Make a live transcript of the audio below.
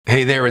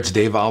Hey there, it's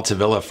Dave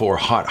Altavilla for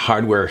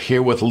HotHardware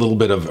here with a little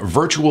bit of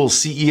virtual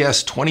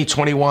CES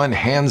 2021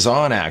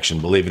 hands-on action,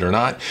 believe it or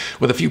not,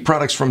 with a few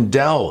products from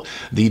Dell.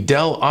 The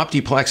Dell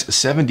OptiPlex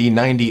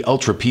 7090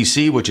 Ultra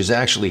PC, which is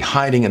actually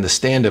hiding in the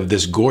stand of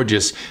this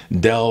gorgeous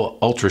Dell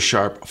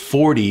UltraSharp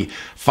 40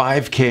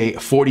 5K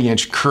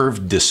 40-inch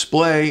curved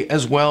display,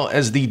 as well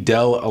as the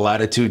Dell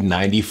Latitude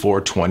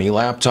 9420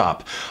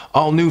 laptop.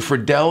 All new for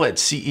Dell at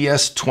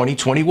CES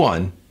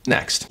 2021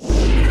 next.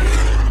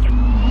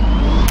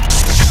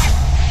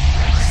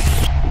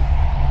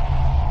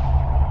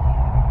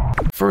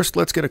 First,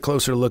 let's get a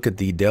closer look at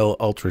the Dell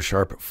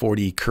UltraSharp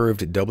 40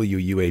 curved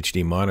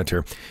WUHD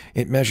monitor.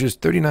 It measures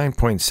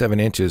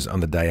 39.7 inches on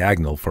the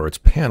diagonal for its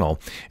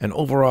panel and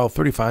overall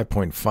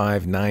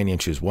 35.59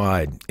 inches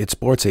wide. It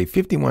sports a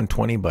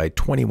 5120 by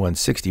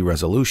 2160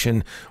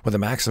 resolution with a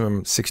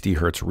maximum 60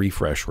 Hz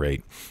refresh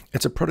rate.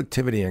 It's a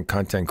productivity and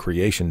content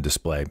creation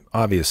display,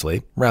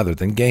 obviously, rather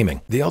than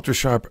gaming. The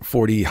UltraSharp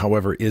 40,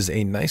 however, is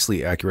a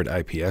nicely accurate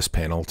IPS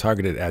panel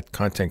targeted at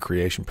content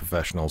creation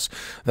professionals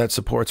that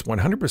supports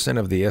 100%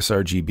 of the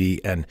sRGB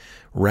and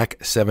Rec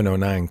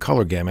 709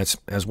 color gamuts,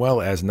 as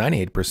well as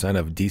 98%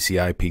 of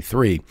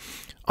DCI-P3.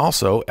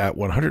 Also, at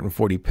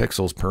 140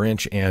 pixels per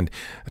inch and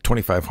a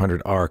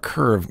 2500R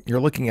curve, you're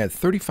looking at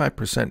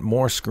 35%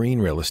 more screen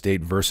real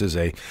estate versus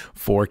a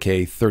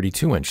 4K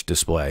 32-inch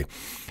display.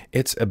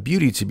 It's a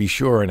beauty to be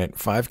sure, and at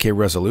 5K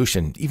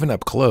resolution, even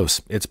up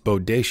close, its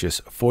bodacious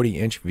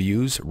 40-inch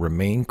views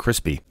remain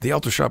crispy. The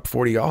UltraSharp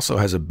 40 also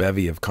has a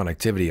bevy of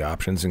connectivity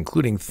options,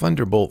 including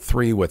Thunderbolt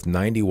 3 with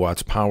 90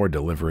 watts power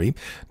delivery,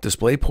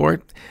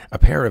 DisplayPort, a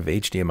pair of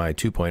HDMI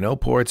 2.0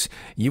 ports,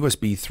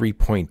 USB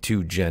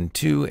 3.2 Gen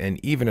 2, and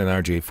even an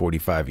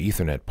RJ45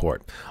 Ethernet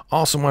port.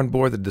 Also on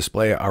board the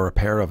display are a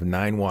pair of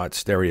 9-watt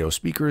stereo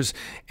speakers,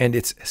 and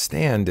its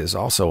stand is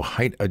also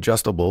height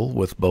adjustable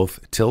with both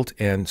tilt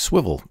and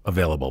swivel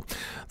available.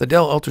 The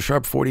Dell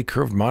UltraSharp 40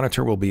 curved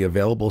monitor will be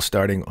available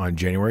starting on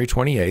January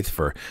 28th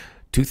for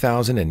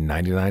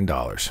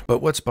 $2,099.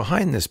 But what's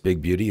behind this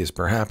big beauty is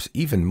perhaps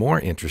even more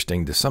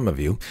interesting to some of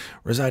you.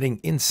 Residing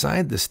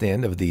inside the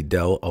stand of the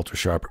Dell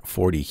UltraSharp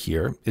 40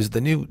 here is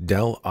the new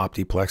Dell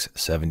OptiPlex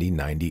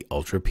 7090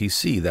 Ultra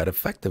PC that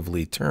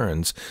effectively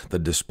turns the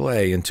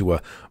display into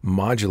a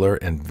modular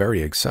and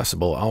very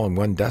accessible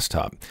all-in-one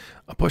desktop.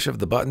 A push of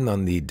the button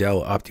on the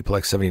Dell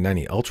OptiPlex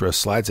 7090 Ultra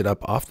slides it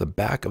up off the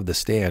back of the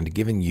stand,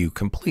 giving you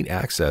complete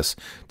access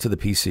to the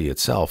PC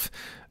itself.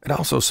 It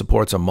also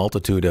supports a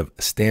multitude of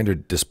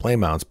standard display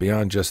mounts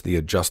beyond just the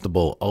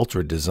adjustable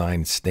Ultra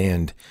design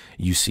stand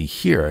you see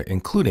here,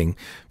 including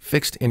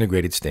fixed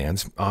integrated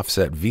stands,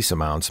 offset VESA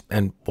mounts,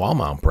 and wall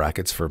mount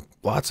brackets for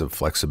lots of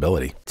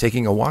flexibility.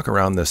 Taking a walk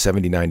around the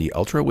 7090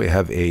 Ultra, we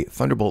have a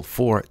Thunderbolt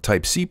 4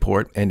 Type-C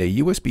port and a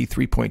USB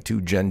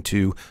 3.2 Gen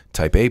 2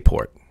 Type-A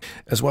port,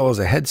 as well as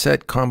a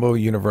headset combo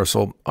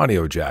universal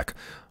audio jack.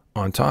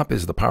 On top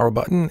is the power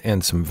button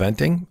and some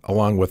venting,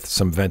 along with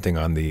some venting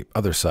on the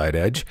other side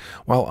edge,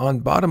 while on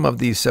bottom of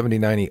the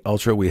 7090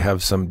 Ultra we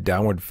have some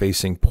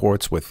downward-facing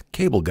ports with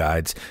cable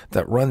guides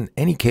that run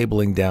any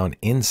cabling down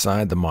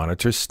inside the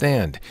monitor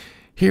stand.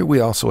 Here we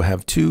also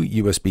have two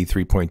USB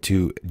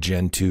 3.2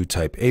 Gen 2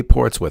 Type-A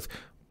ports with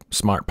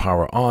Smart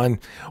Power On,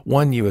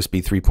 one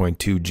USB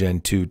 3.2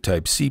 Gen 2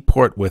 Type-C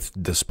port with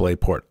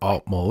DisplayPort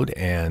Alt mode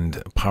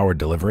and power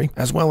delivery,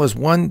 as well as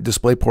one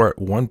DisplayPort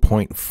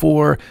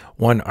 1.4,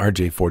 one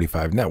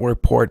RJ45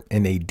 network port,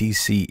 and a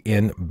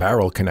DC-in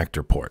barrel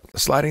connector port.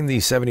 Sliding the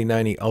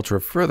 7090 Ultra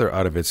further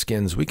out of its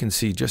skins, we can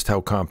see just how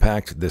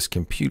compact this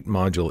compute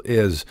module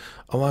is,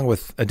 along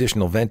with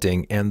additional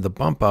venting and the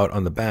bump out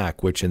on the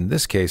back, which in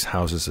this case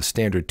houses a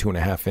standard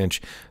 2.5-inch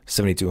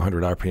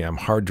 7200 RPM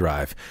hard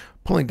drive.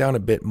 Pulling down a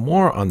bit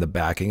more on the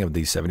backing of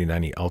the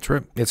 7090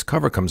 Ultra, its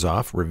cover comes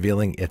off,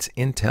 revealing its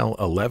Intel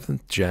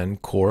 11th Gen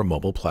Core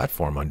mobile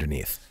platform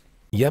underneath.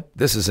 Yep,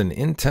 this is an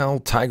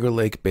Intel Tiger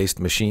Lake-based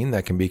machine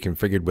that can be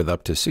configured with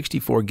up to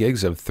 64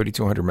 gigs of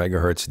 3200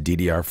 MHz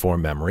DDR4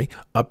 memory,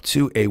 up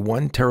to a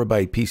 1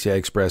 TB PCI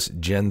Express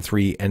Gen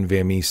 3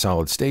 NVMe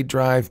solid-state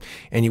drive,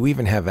 and you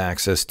even have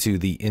access to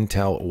the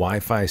Intel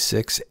Wi-Fi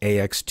 6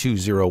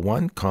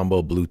 AX201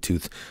 Combo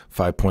Bluetooth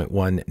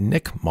 5.1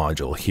 NIC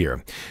module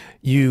here.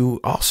 You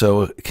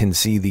also can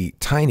see the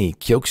tiny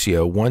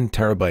Kioxia 1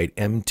 TB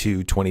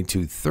M2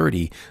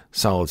 2230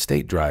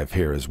 solid-state drive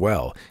here as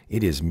well.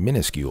 It is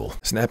minuscule.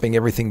 Snapping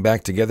everything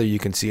back together, you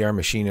can see our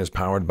machine is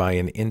powered by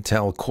an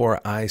Intel Core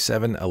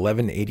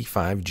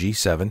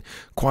i7-1185G7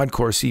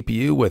 quad-core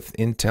CPU with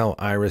Intel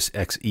Iris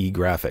Xe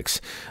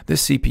graphics.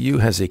 This CPU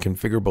has a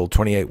configurable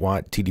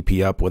 28-watt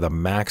TDP up with a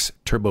max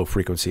turbo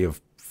frequency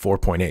of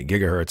 4.8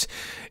 gigahertz.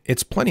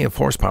 It's plenty of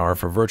horsepower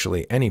for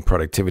virtually any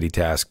productivity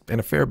task and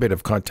a fair bit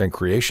of content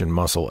creation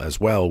muscle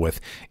as well,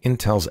 with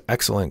Intel's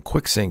excellent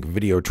QuickSync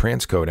video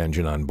transcode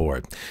engine on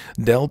board.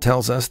 Dell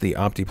tells us the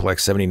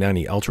OptiPlex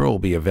 7090 Ultra will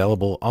be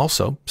available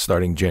also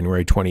starting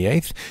January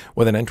 28th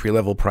with an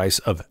entry-level price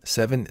of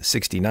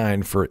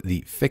 $769 for the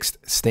fixed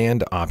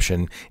stand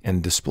option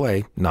and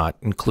display not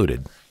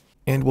included.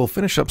 And we'll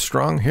finish up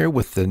strong here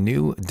with the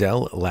new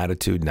Dell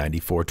Latitude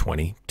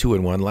 9420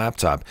 2-in-1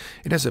 laptop.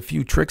 It has a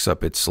few tricks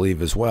up its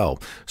sleeve as well,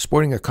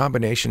 sporting a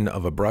combination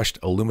of a brushed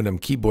aluminum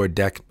keyboard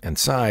deck and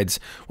sides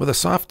with a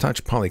soft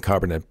touch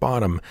polycarbonate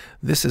bottom.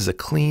 This is a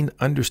clean,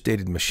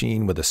 understated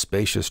machine with a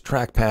spacious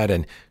trackpad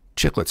and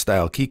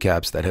chiclet-style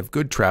keycaps that have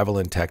good travel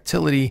and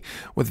tactility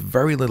with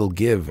very little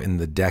give in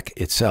the deck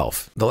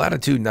itself. The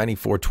Latitude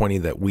 9420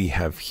 that we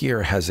have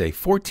here has a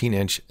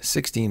 14-inch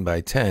 16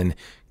 by 10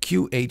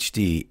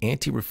 QHD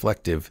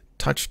anti-reflective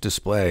touch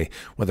display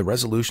with a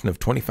resolution of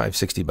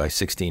 2560 by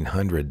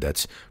 1600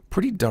 that's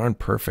pretty darn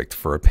perfect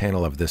for a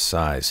panel of this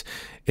size.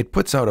 It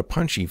puts out a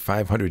punchy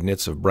 500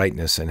 nits of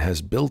brightness and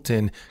has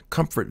built-in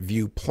Comfort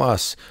View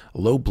Plus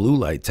low blue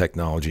light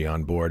technology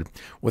on board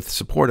with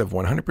support of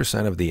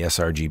 100% of the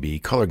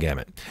sRGB color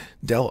gamut.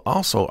 Dell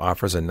also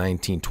offers a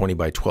 1920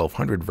 by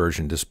 1200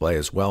 version display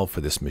as well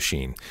for this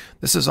machine.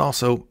 This is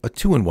also a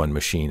 2-in-1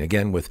 machine,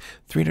 again with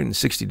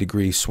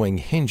 360-degree swing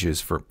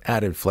hinges for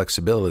added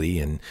flexibility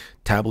and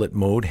tablet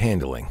mode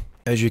handling.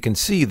 As you can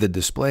see, the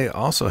display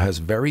also has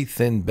very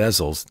thin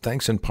bezels,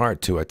 thanks in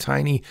part to a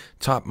tiny,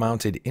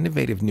 top-mounted,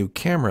 innovative new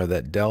camera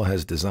that Dell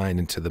has designed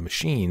into the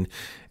machine,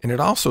 and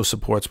it also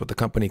supports what the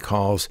company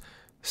calls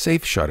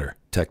safe shutter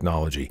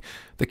technology.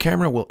 The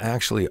camera will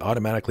actually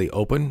automatically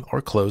open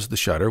or close the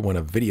shutter when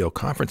a video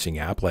conferencing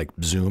app like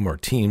Zoom or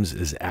Teams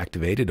is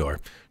activated or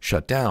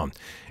shut down.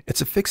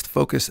 It's a fixed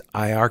focus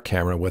IR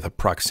camera with a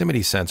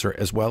proximity sensor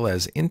as well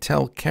as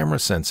Intel camera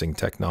sensing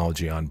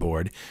technology on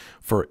board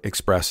for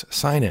express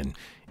sign-in.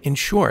 In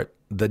short,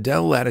 the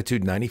Dell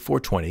Latitude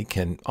 9420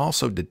 can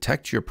also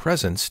detect your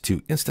presence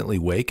to instantly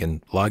wake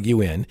and log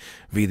you in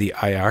via the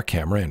IR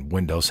camera and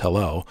Windows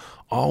Hello,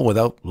 all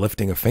without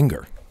lifting a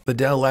finger. The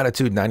Dell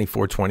Latitude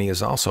 9420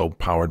 is also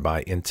powered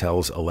by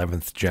Intel's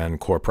 11th gen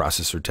core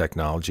processor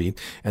technology,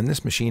 and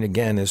this machine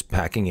again is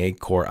packing a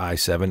Core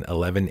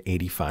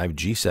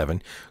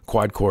i7-1185G7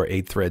 quad-core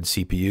 8-thread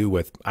CPU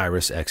with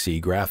Iris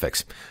Xe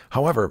graphics.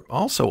 However,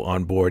 also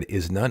on board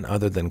is none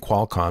other than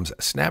Qualcomm's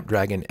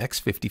Snapdragon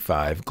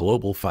X55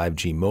 global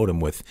 5G modem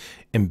with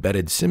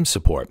embedded SIM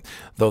support,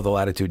 though the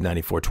Latitude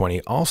 9420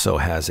 also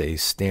has a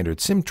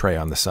standard SIM tray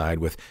on the side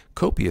with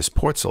copious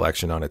port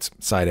selection on its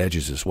side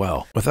edges as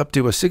well. With up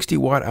to a 60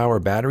 watt-hour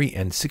battery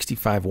and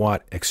 65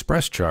 watt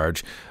express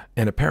charge,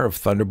 and a pair of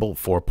Thunderbolt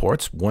 4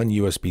 ports, one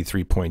USB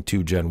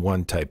 3.2 Gen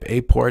 1 Type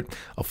A port,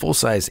 a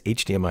full-size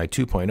HDMI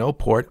 2.0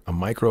 port, a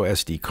micro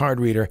SD card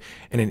reader,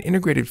 and an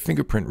integrated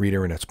fingerprint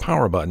reader in its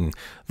power button,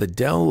 the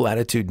Dell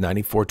Latitude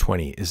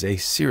 9420 is a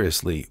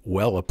seriously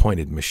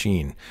well-appointed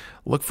machine.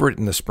 Look for it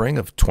in the spring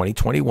of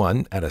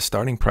 2021 at a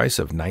starting price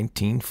of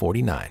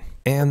 $1949.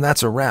 And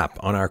that's a wrap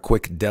on our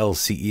quick Dell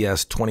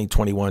CES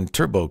 2021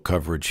 turbo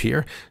coverage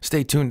here.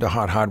 Stay tuned to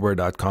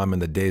HotHardware.com in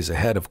the days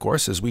ahead, of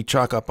course, as we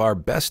chalk up our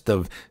best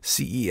of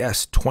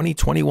CES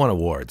 2021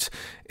 awards.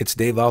 It's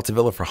Dave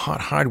Altavilla for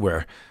Hot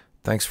Hardware.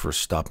 Thanks for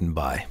stopping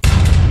by.